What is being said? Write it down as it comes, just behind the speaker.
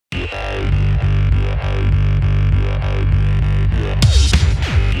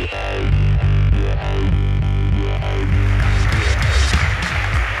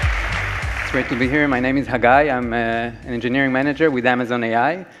Great to be here. My name is Hagay. I'm an engineering manager with Amazon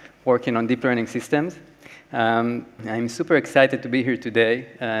AI, working on deep learning systems. I'm super excited to be here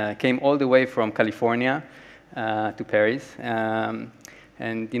today. Came all the way from California to Paris. And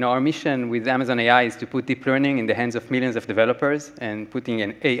our mission with Amazon AI is to put deep learning in the hands of millions of developers and putting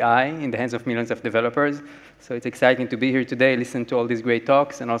an AI in the hands of millions of developers. So it's exciting to be here today, listen to all these great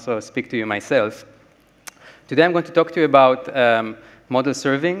talks, and also speak to you myself. Today I'm going to talk to you about model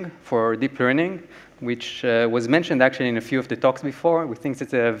serving for deep learning, which was mentioned actually in a few of the talks before. We think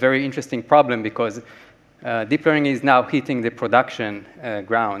it's a very interesting problem because deep learning is now hitting the production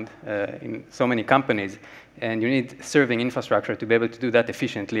ground in so many companies, and you need serving infrastructure to be able to do that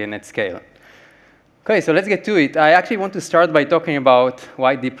efficiently and at scale. Okay, so let's get to it. I actually want to start by talking about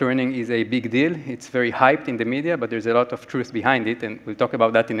why deep learning is a big deal. It's very hyped in the media, but there's a lot of truth behind it, and we'll talk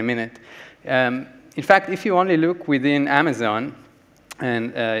about that in a minute. In fact, if you only look within Amazon,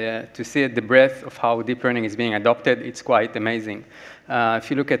 and to see the breadth of how deep learning is being adopted, it's quite amazing. If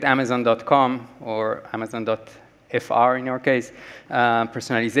you look at Amazon.com or Amazon.fr in your case,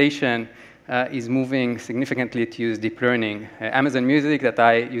 personalization is moving significantly to use deep learning. Amazon Music, that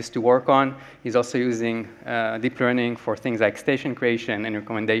I used to work on, is also using deep learning for things like station creation and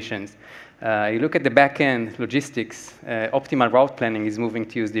recommendations. You look at the back-end logistics, optimal route planning is moving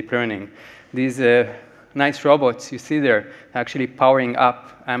to use deep learning. These nice robots you see there actually powering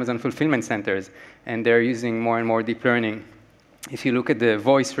up Amazon fulfillment centers, and they're using more and more deep learning. If you look at the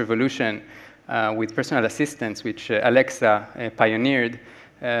voice revolution with personal assistants, which Alexa pioneered,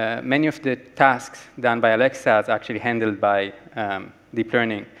 many of the tasks done by Alexa is actually handled by deep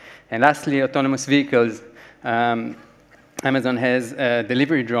learning. And lastly, autonomous vehicles. Amazon has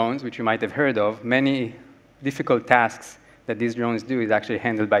delivery drones, which you might have heard of. Many difficult tasks that these drones do is actually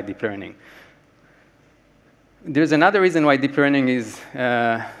handled by deep learning. There's another reason why deep learning is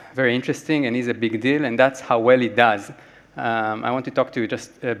very interesting and is a big deal, and that's how well it does. I want to talk to you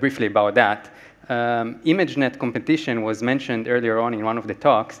just briefly about that. ImageNet competition was mentioned earlier on in one of the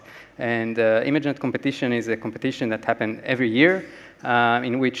talks, and ImageNet competition is a competition that happens every year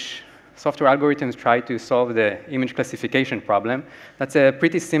in which software algorithms try to solve the image classification problem. That's a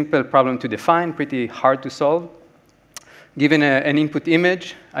pretty simple problem to define, pretty hard to solve. Given an input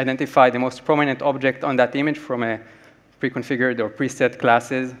image, identify the most prominent object on that image from a pre-configured or preset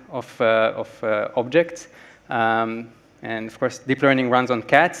classes of objects. And of course, deep learning runs on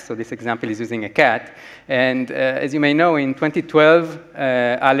cats, so this example is using a cat. And as you may know, in 2012,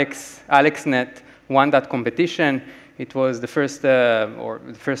 MXNet won that competition. It was the first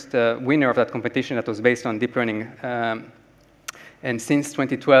winner of that competition that was based on deep learning. And since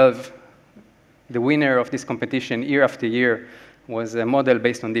 2012, the winner of this competition year after year was a model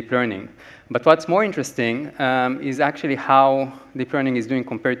based on deep learning. But what's more interesting is actually how deep learning is doing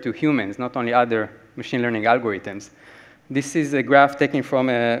compared to humans, not only other machine learning algorithms. This is a graph taken from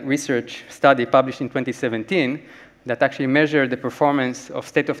a research study published in 2017 that actually measured the performance of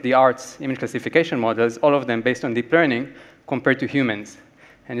state-of-the-art image classification models, all of them based on deep learning, compared to humans.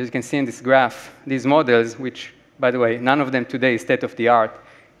 And as you can see in this graph, these models, which, by the way, none of them today is state-of-the-art,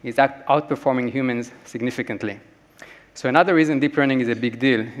 is outperforming humans significantly. So another reason deep learning is a big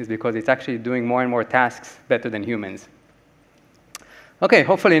deal is because it's actually doing more and more tasks better than humans. OK,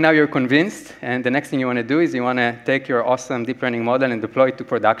 hopefully now you're convinced, and the next thing you want to do is you want to take your awesome deep learning model and deploy it to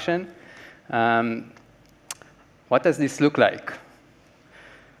production. What does this look like?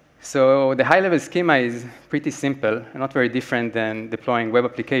 So the high-level schema is pretty simple, not very different than deploying web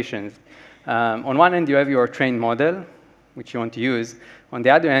applications. On one end, you have your trained model, which you want to use. On the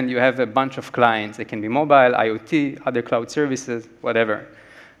other hand, you have a bunch of clients. They can be mobile, IoT, other cloud services, whatever.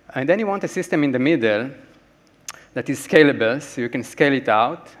 And then you want a system in the middle that is scalable, so you can scale it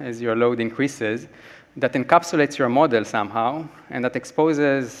out as your load increases, that encapsulates your model somehow, and that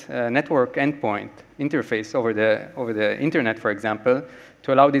exposes a network endpoint interface over the internet, for example,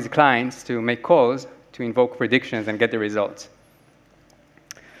 to allow these clients to make calls, to invoke predictions, and get the results.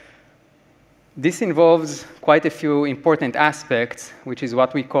 This involves quite a few important aspects, which is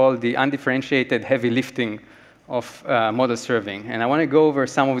what we call the undifferentiated heavy lifting of model serving. And I want to go over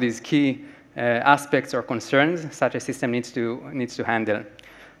some of these key aspects or concerns such a system needs to handle.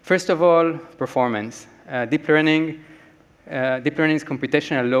 First of all, performance. Deep learning's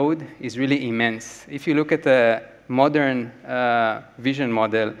computational load is really immense. If you look at a modern vision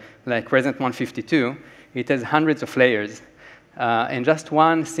model like Resonant 152, it has hundreds of layers. And just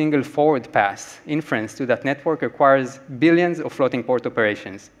one single forward pass inference to that network requires billions of floating point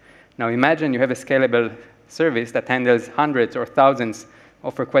operations. Now imagine you have a scalable service that handles hundreds or thousands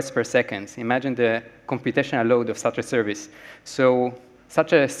of requests per second. Imagine the computational load of such a service. So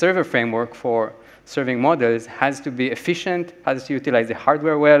such a server framework for serving models has to be efficient, has to utilize the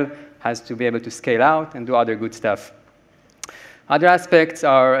hardware well, has to be able to scale out and do other good stuff. Other aspects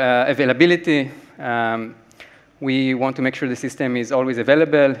are availability. We want to make sure the system is always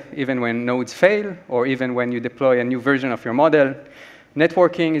available, even when nodes fail, or even when you deploy a new version of your model.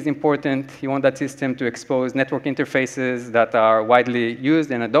 Networking is important. You want that system to expose network interfaces that are widely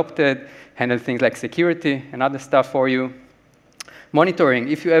used and adopted, handle things like security and other stuff for you. Monitoring.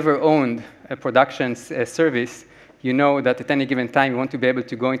 If you ever owned a production service, you know that at any given time you want to be able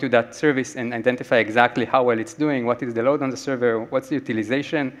to go into that service and identify exactly how well it's doing, what is the load on the server, what's the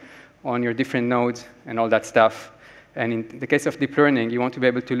utilization on your different nodes, and all that stuff. And in the case of deep learning, you want to be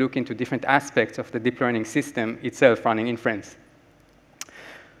able to look into different aspects of the deep learning system itself running inference.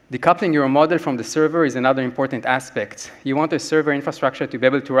 Decoupling your model from the server is another important aspect. You want a server infrastructure to be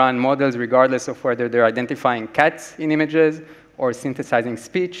able to run models regardless of whether they're identifying cats in images or synthesizing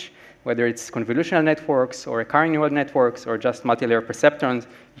speech, whether it's convolutional networks or recurrent neural networks or just multi-layer perceptrons.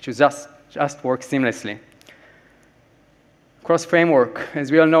 It should just work seamlessly. Cross-framework.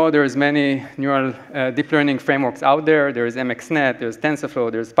 As we all know, there's many neural deep learning frameworks out there. There's MXNet, there's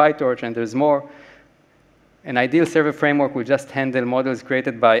TensorFlow, there's PyTorch, and there's more. An ideal server framework will just handle models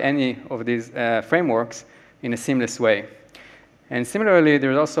created by any of these frameworks in a seamless way. And similarly,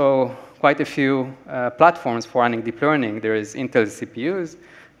 there's also quite a few platforms for running deep learning. There is Intel's CPUs,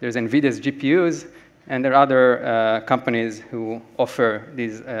 there's NVIDIA's GPUs, and there are other companies who offer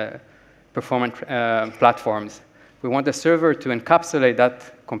these performant platforms. We want the server to encapsulate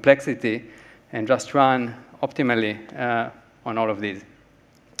that complexity and just run optimally on all of these.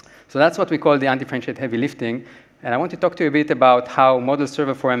 So that's what we call the undifferentiated heavy lifting. And I want to talk to you a bit about how Model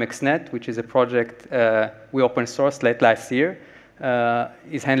Server for MXNet, which is a project we open sourced late last year,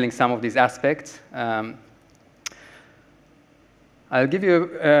 is handling some of these aspects. I'll give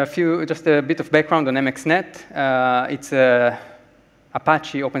you just a bit of background on MXNet. It's an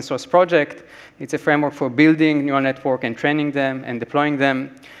Apache open source project. It's a framework for building neural network and training them and deploying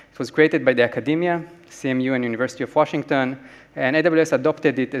them. It was created by the academia, CMU and University of Washington. And AWS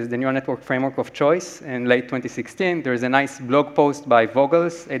adopted it as the neural network framework of choice in late 2016. There is a nice blog post by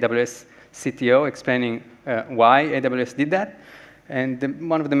Vogels, AWS CTO, explaining why AWS did that. And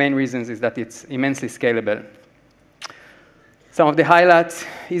one of the main reasons is that it's immensely scalable. Some of the highlights: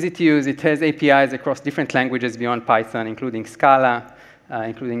 easy to use. It has APIs across different languages beyond Python, including Scala,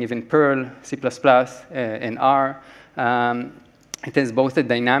 including even Perl, C++, and R. It has both a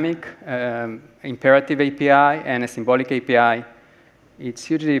dynamic imperative API and a symbolic API. It's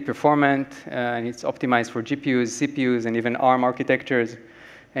hugely performant, and it's optimized for GPUs, CPUs, and even ARM architectures.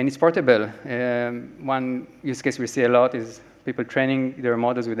 And it's portable. One use case we see a lot is people training their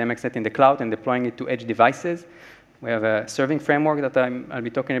models with MXNet in the cloud and deploying it to edge devices. We have a serving framework that I'll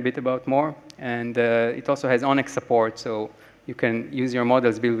be talking a bit about more. And it also has ONNX support, so you can use your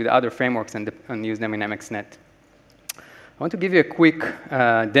models built with other frameworks and use them in MXNet. I want to give you a quick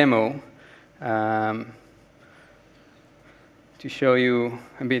demo to show you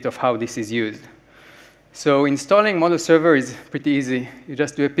a bit of how this is used. So installing Model Server is pretty easy. You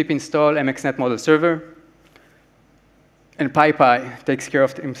just do a pip install MXNet Model Server. And PyPy takes care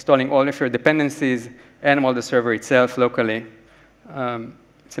of installing all of your dependencies and Model Server itself locally.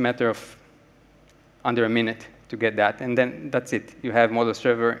 It's a matter of under a minute to get that. And then that's it. You have Model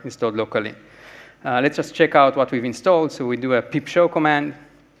Server installed locally. Let's just check out what we've installed. So we do a pip show command,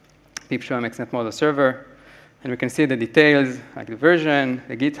 pip show MXNet Model Server. And we can see the details, like the version,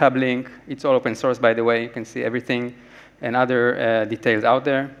 the GitHub link. It's all open source, by the way. You can see everything and other details out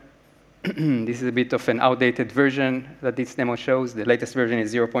there. This is a bit of an outdated version that this demo shows. The latest version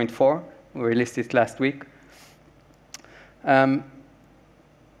is 0.4. We released it last week. Model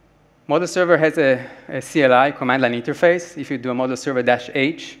Server has a CLI, command line interface. If you do a Model Server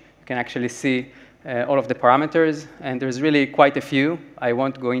 -h, you can actually see all of the parameters. And there's really quite a few. I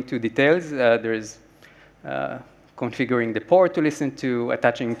won't go into details. There's configuring the port to listen to,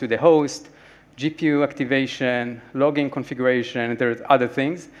 attaching to the host, GPU activation, logging configuration, there's other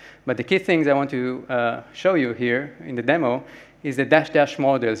things. But the key things I want to show you here in the demo is the --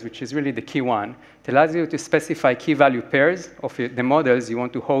 models, which is really the key one. It allows you to specify key value pairs of the models you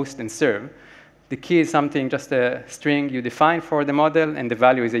want to host and serve. The key is something, just a string you define for the model, and the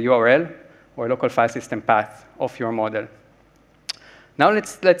value is a URL or a local file system path of your model. Now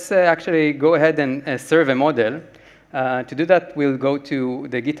let's actually go ahead and serve a model. To do that, we'll go to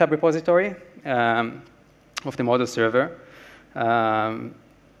the GitHub repository of the Model Server,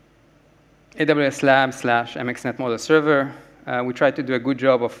 AWS Lab /MXNet Model Server. We try to do a good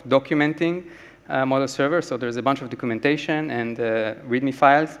job of documenting model server, so there's a bunch of documentation and README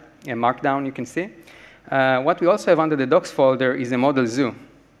files and Markdown you can see. What we also have under the docs folder is a model zoo.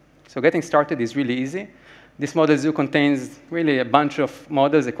 So getting started is really easy. This model zoo contains really a bunch of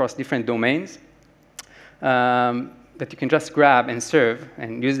models across different domains that you can just grab and serve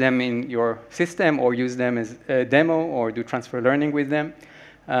and use them in your system or use them as a demo or do transfer learning with them.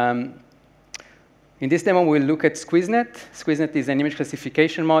 In this demo, we'll look at SqueezeNet. SqueezeNet is an image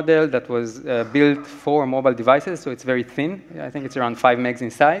classification model that was built for mobile devices, so it's very thin. I think it's around 5 megs in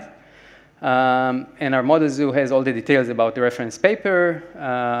size. And our model zoo has all the details about the reference paper,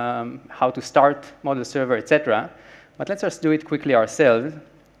 how to start model server, etc. But let's just do it quickly ourselves.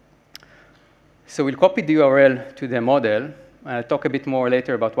 So we'll copy the URL to the model. I'll talk a bit more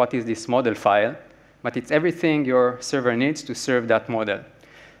later about what is this model file. But it's everything your server needs to serve that model.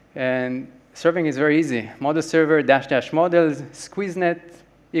 And serving is very easy. Model server -- models, SqueezeNet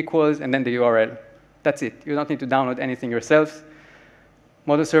equals, and then the URL. That's it. You don't need to download anything yourself.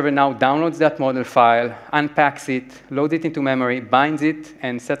 Model server now downloads that model file, unpacks it, loads it into memory, binds it,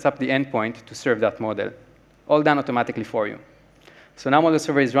 and sets up the endpoint to serve that model. All done automatically for you. So now model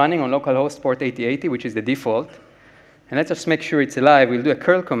server is running on localhost port 8080, which is the default. And let's just make sure it's alive. We'll do a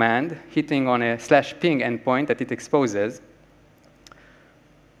curl command, hitting on a /ping endpoint that it exposes.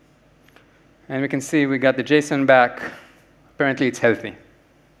 And we can see we got the JSON back. Apparently, it's healthy.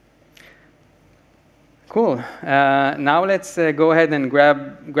 Cool. Now let's go ahead and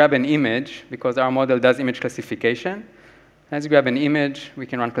grab an image, because our model does image classification. Let's grab an image we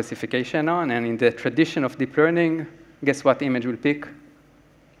can run classification on. And in the tradition of deep learning, guess what image we'll pick?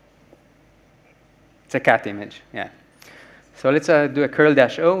 It's a cat image. Yeah. So let's do a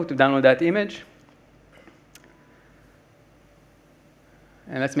curl-o to download that image.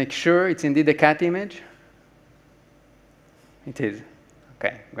 And let's make sure it's indeed a cat image. It is.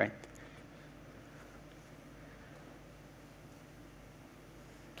 OK, great.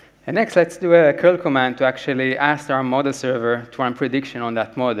 And next, let's do a curl command to actually ask our model server to run prediction on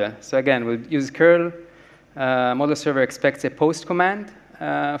that model. So again, we'll use curl. Model server expects a post command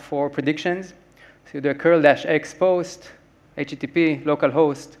for predictions. So you do a curl-x post, HTTP,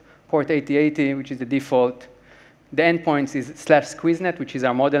 localhost, port 8080, which is the default. The endpoints is /SqueezeNet, which is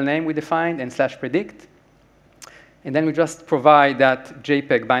our model name we defined, and /predict. And then we just provide that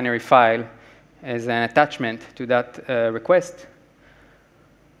JPEG binary file as an attachment to that request.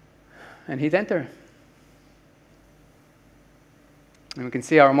 And hit enter. And we can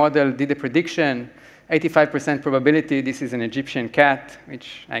see our model did a prediction, 85% probability. This is an Egyptian cat,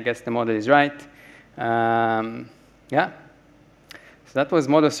 which I guess the model is right. Yeah. So that was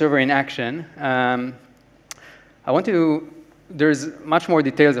model server in action. There's much more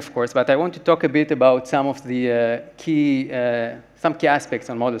details, of course, but I want to talk a bit about some of the key aspects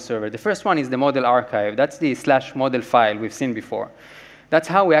on model server. The first one is the model archive. That's the /model file we've seen before. That's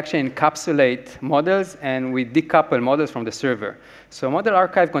how we actually encapsulate models, and we decouple models from the server. So model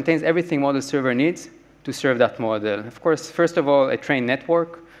archive contains everything model server needs to serve that model. Of course, first of all, a trained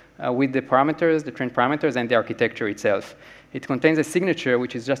network with the parameters, the trained parameters, and the architecture itself. It contains a signature,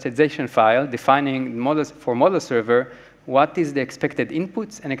 which is just a JSON file defining models for model server, what is the expected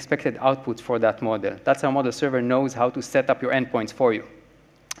inputs and expected outputs for that model. That's how model server knows how to set up your endpoints for you.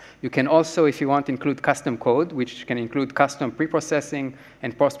 You can also, if you want, include custom code, which can include custom pre-processing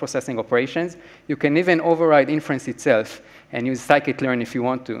and post-processing operations. You can even override inference itself and use scikit-learn if you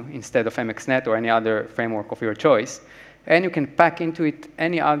want to, instead of MXNet or any other framework of your choice. And you can pack into it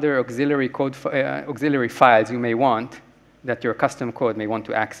any other auxiliary files you may want that your custom code may want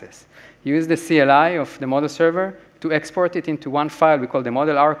to access. Use the CLI of the model server to export it into one file we call the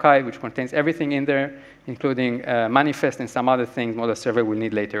model archive, which contains everything in there, including manifest and some other things model server will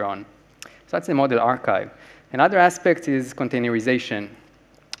need later on. So that's the model archive. Another aspect is containerization.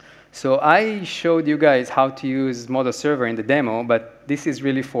 So I showed you guys how to use model server in the demo, but this is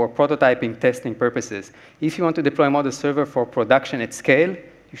really for prototyping, testing purposes. If you want to deploy model server for production at scale,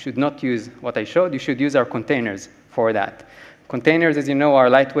 you should not use what I showed. You should use our containers for that. Containers, as you know, are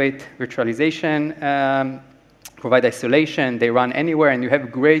lightweight virtualization, provide isolation. They run anywhere, and you have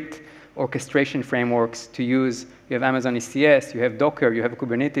great orchestration frameworks to use. You have Amazon ECS, you have Docker, you have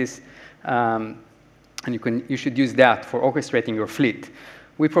Kubernetes, and you should use that for orchestrating your fleet.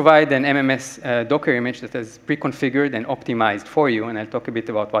 We provide an MMS Docker image that is pre-configured and optimized for you, and I'll talk a bit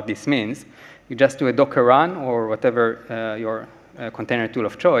about what this means. You just do a Docker run or whatever your container tool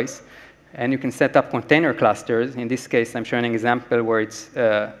of choice, and you can set up container clusters. In this case, I'm showing an example where it's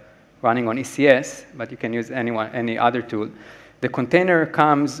running on ECS, but you can use any other tool. The container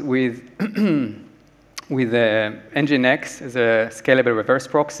comes with with Nginx as a scalable reverse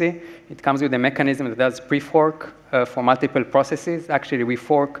proxy. It comes with a mechanism that does pre-fork for multiple processes. Actually, we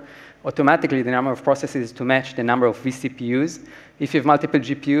fork automatically the number of processes to match the number of vCPUs. If you have multiple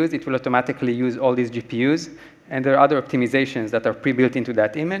GPUs, it will automatically use all these GPUs. And there are other optimizations that are pre-built into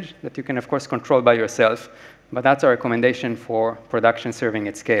that image that you can, of course, control by yourself. But that's our recommendation for production serving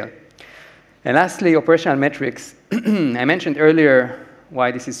at scale. And lastly, operational metrics. I mentioned earlier why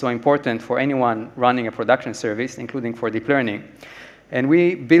this is so important for anyone running a production service, including for deep learning. And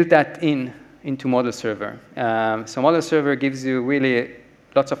we built that into Model Server. So Model Server gives you really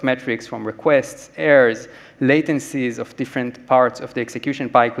lots of metrics from requests, errors, latencies of different parts of the execution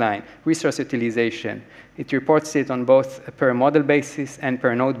pipeline, resource utilization. It reports it on both a per model basis and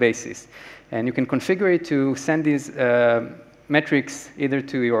per node basis. And you can configure it to send these metrics either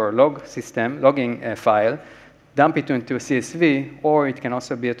to your log system, logging file, dump it into a CSV, or it can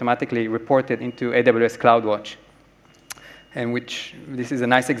also be automatically reported into AWS CloudWatch. And this is a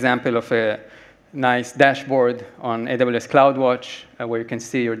nice example of a nice dashboard on AWS CloudWatch where you can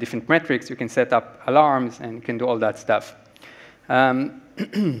see your different metrics. You can set up alarms, and you can do all that stuff.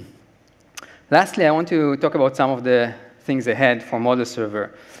 Lastly, I want to talk about some of the things ahead for Model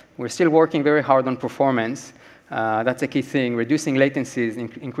Server. We're still working very hard on performance. That's a key thing, reducing latencies,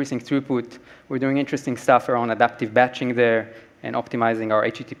 increasing throughput. We're doing interesting stuff around adaptive batching there and optimizing our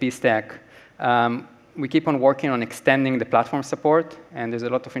HTTP stack. We keep on working on extending the platform support, and there's a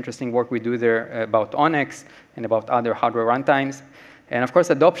lot of interesting work we do there about Onyx and about other hardware runtimes. And of course,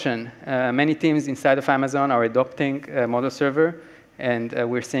 adoption. Many teams inside of Amazon are adopting Model Server, and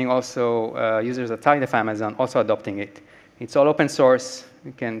we're seeing also users outside of Amazon also adopting it. It's all open source.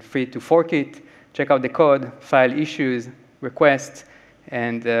 You can free to fork it, check out the code, file issues, requests,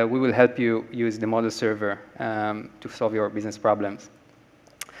 and we will help you use the Model Server to solve your business problems.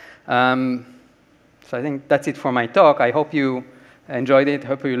 So I think that's it for my talk. I hope you enjoyed it. I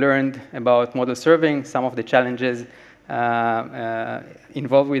hope you learned about model serving, some of the challenges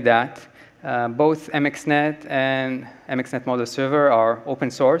involved with that. Both MXNet and MXNet Model Server are open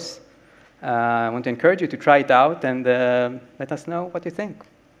source. I want to encourage you to try it out and let us know what you think.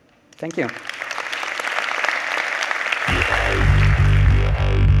 Thank you.